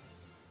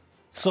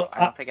 So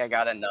I don't think I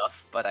got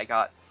enough, but I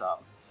got some.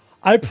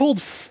 I pulled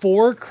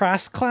 4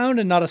 Crass Clown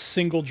and not a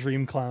single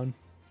Dream Clown.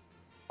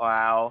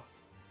 Wow.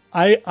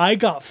 I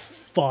got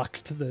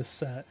fucked this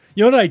set.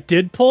 You know what I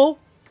did pull?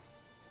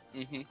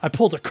 Mm-hmm. I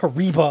pulled a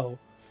Karibo.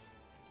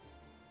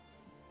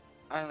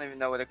 I don't even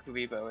know what a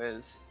Kuribo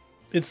is.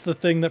 It's the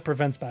thing that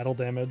prevents battle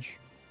damage.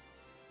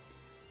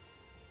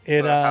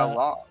 It For how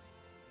long?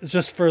 It's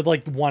just for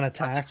like one What's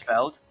attack. it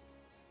spelled?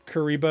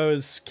 Karibo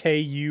is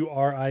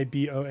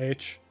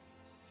Kuriboh.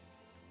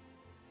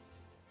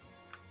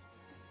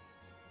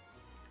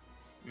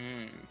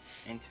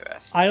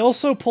 Interesting. I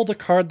also pulled a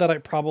card that I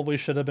probably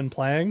should have been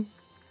playing,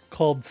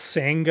 called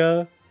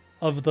Sanga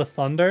of the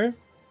Thunder.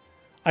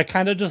 I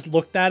kind of just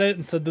looked at it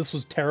and said this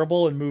was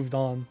terrible and moved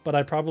on, but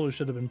I probably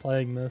should have been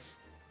playing this.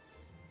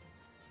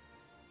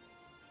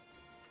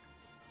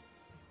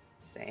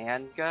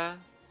 Sanga?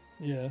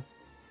 Yeah.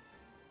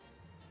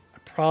 I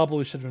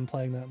probably should have been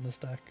playing that in this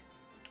deck.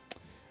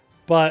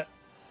 But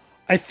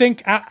I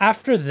think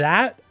after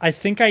that, I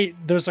think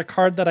there's a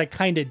card that I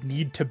kind of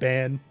need to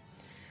ban.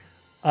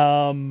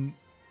 And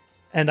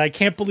I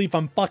can't believe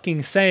I'm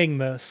fucking saying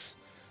this,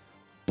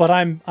 but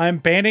I'm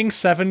banning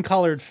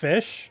 7-colored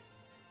fish.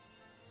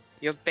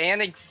 You're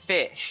banning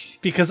fish.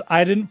 Because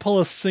I didn't pull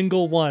a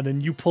single one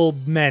and you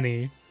pulled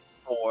many.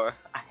 4.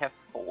 I have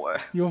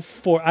 4. You have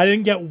 4. I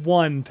didn't get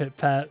 1,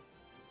 PitPat.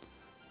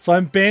 So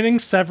I'm banning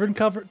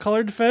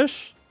 7-colored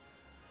fish.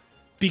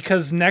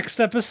 Because next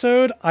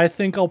episode, I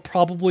think I'll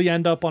probably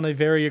end up on a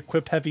very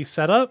equip-heavy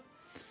setup.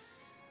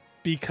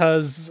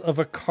 Because of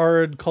a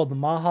card called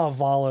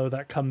Mahavalo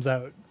that comes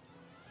out.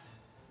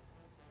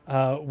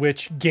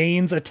 Which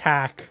gains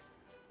attack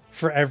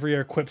for every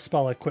equip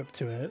spell equipped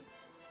to it.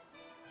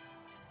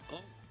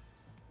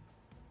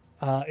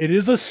 It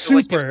is a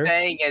super. So what you're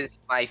saying is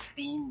my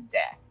theme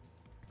deck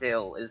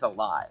still is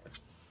alive.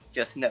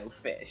 Just no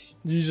fish.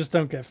 You just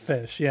don't get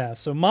fish, yeah.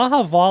 So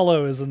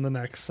Mahavalo is in the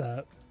next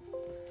set.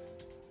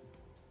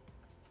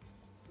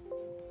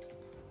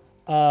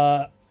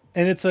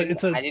 And it's a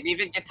I didn't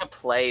even get to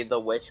play the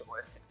Witch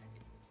or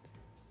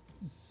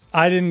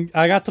I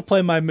got to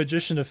play my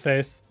Magician of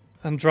Faith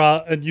and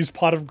draw and use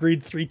Pot of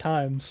Greed 3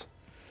 times.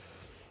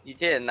 You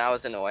did, and that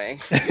was annoying.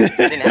 It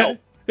didn't help.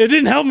 It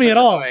didn't help me at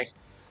all. Annoying.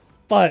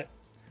 But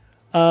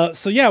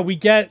so yeah, we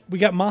get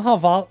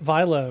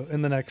Mahavilo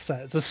in the next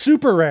set. It's a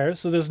super rare,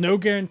 so there's no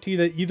guarantee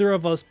that either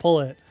of us pull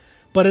it.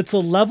 But it's a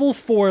level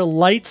 4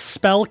 light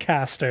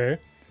spellcaster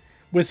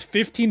with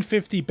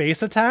 1550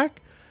 base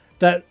attack.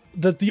 That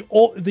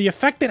the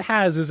effect it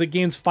has is it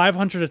gains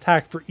 500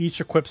 attack for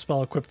each equip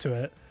spell equipped to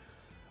it,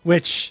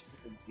 which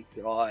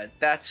God,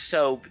 that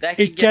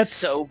can get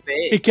so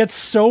big. It gets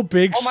so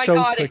big. Oh my so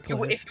God!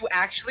 quickly. If you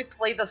actually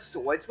play the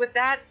swords with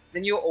that,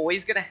 then you're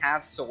always gonna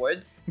have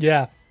swords.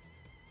 Yeah.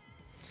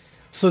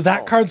 So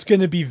that card's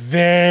gonna be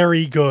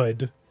very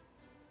good.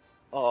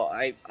 Oh,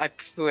 I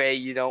pray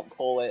you don't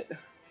pull it.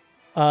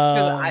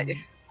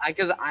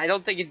 Because I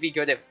don't think it'd be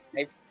good if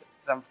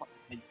I'm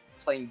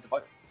playing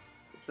Dark.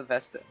 It's the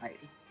best that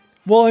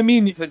Well, I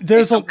mean,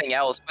 there's something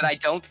else, but I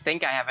don't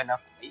think I have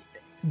enough things.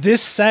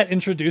 This set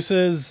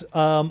introduces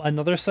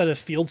another set of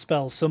field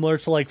spells similar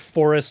to like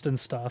Forest and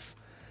stuff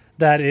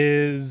that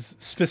is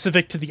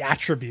specific to the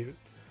attribute.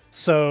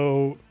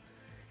 So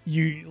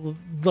you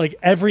like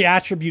every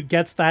attribute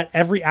gets that.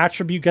 Every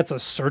attribute gets a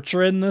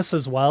searcher in this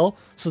as well.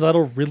 So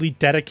that'll really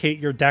dedicate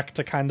your deck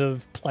to kind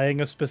of playing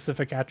a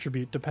specific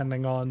attribute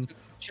depending on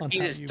how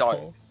you dark.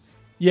 pull.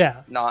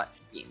 Yeah. Not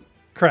fiend.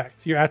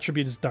 Correct. Your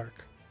attribute is dark.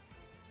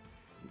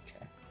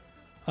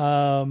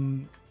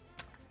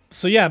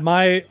 So yeah,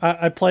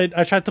 I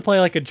tried to play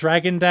like a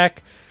dragon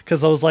deck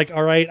because I was like,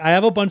 all right, I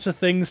have a bunch of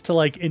things to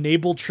like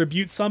enable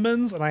tribute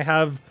summons and I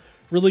have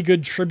really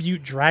good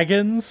tribute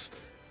dragons.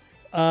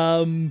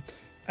 And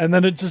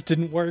then it just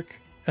didn't work.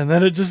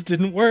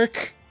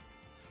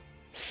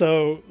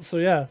 So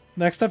yeah,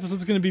 next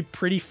episode's going to be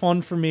pretty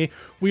fun for me.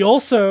 We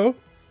also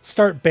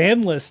start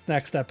ban list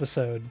next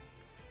episode.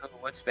 Oh,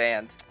 what's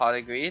banned? Pot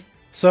of Greed?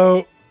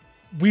 So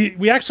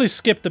we actually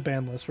skipped the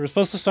ban list. We were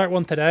supposed to start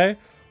one today,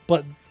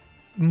 but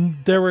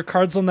there were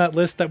cards on that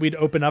list that we'd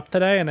open up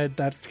today, and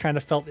that kind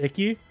of felt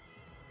icky.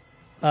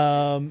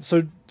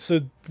 So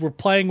we're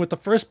playing with the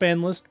first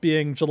ban list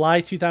being July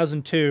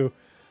 2002,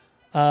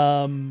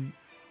 and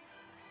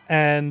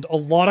a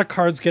lot of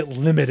cards get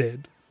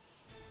limited.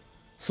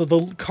 So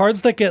the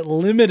cards that get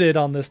limited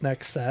on this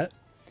next set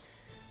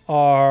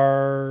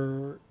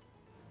are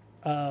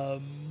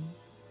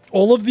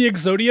all of the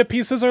Exodia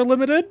pieces are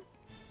limited.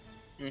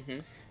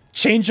 Mm-hmm.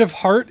 Change of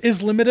Heart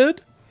is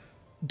limited.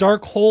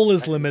 Dark Hole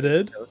is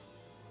limited.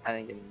 I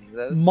didn't get any of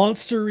those.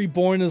 Monster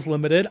Reborn is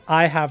limited.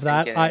 I have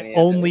that. I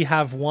only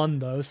have one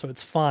though, so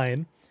it's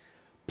fine.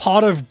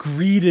 Pot of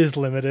Greed is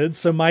limited,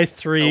 so my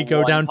 3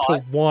 go down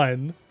to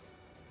 1.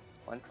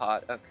 One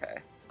pot,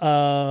 okay.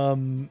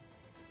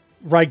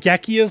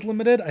 Raigeki is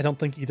limited. I don't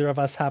think either of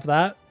us have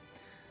that.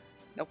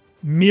 Nope.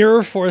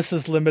 Mirror Force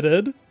is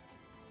limited.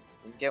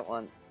 You get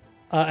one.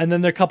 And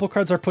then their couple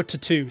cards are put to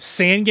 2.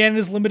 Sangan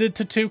is limited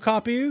to 2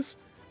 copies.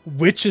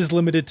 Witch is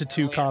limited to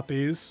 2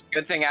 copies.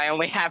 Good thing I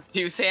only have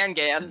 2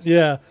 Sangans.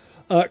 Yeah.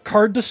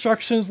 Card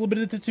Destruction is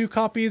limited to 2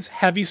 copies.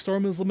 Heavy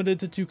Storm is limited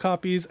to 2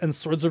 copies. And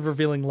Swords of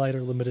Revealing Light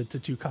are limited to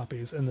 2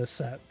 copies in this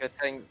set.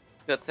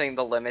 Good thing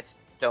the limits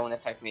don't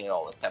affect me at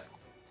all, except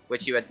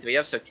which you had 3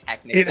 of, so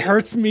technically... It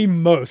hurts me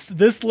most.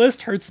 This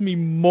list hurts me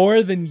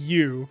more than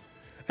you.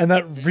 And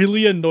that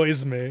really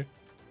annoys me.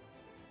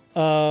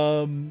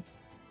 So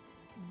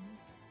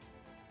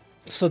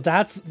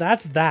that's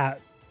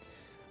that.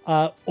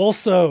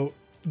 Also,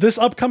 this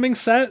upcoming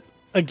set,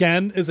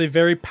 again, is a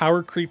very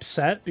power creep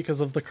set because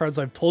of the cards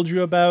I've told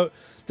you about.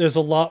 There's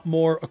a lot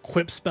more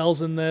equip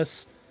spells in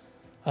this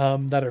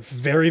that are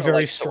very,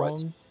 very strong.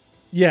 Swords.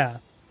 Yeah.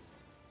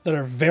 That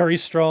are very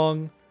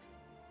strong.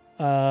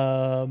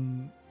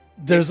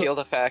 There's field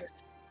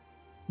effects.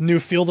 New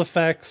field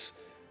effects.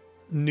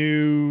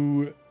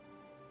 New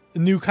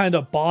kind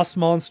of boss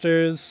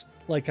monsters,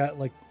 like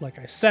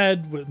I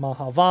said, with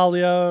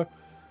Mahavalia.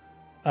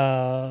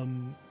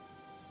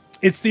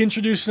 It's the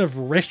introduction of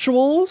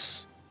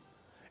rituals.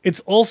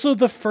 It's also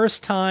the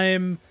first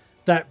time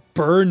that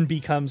burn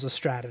becomes a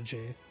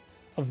strategy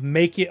of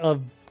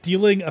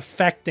dealing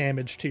effect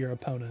damage to your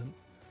opponent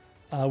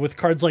with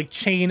cards like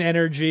Chain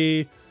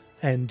Energy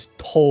and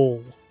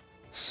Toll.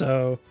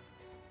 So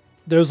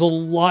there's a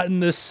lot in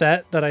this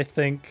set that I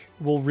think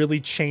will really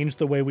change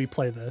the way we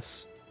play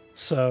this.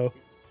 So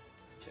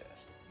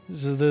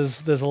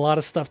there's a lot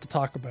of stuff to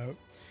talk about.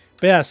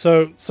 But yeah,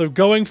 so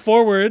going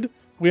forward,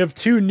 we have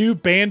 2 new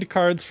banned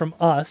cards from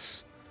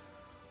us.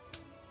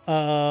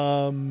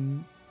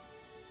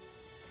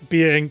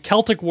 Being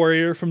Celtic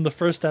Warrior from the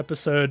first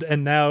episode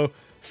and now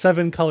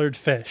 7 Colored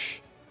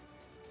Fish.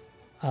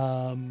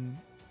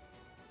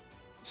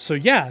 So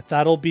yeah,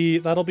 that'll be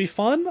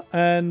fun.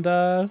 And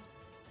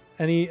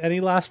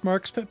any last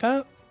marks,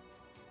 PitPat?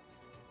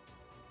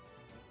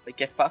 Like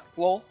get fucked,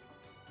 lol.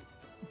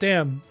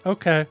 Damn.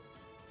 Okay.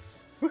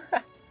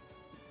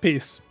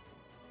 Peace.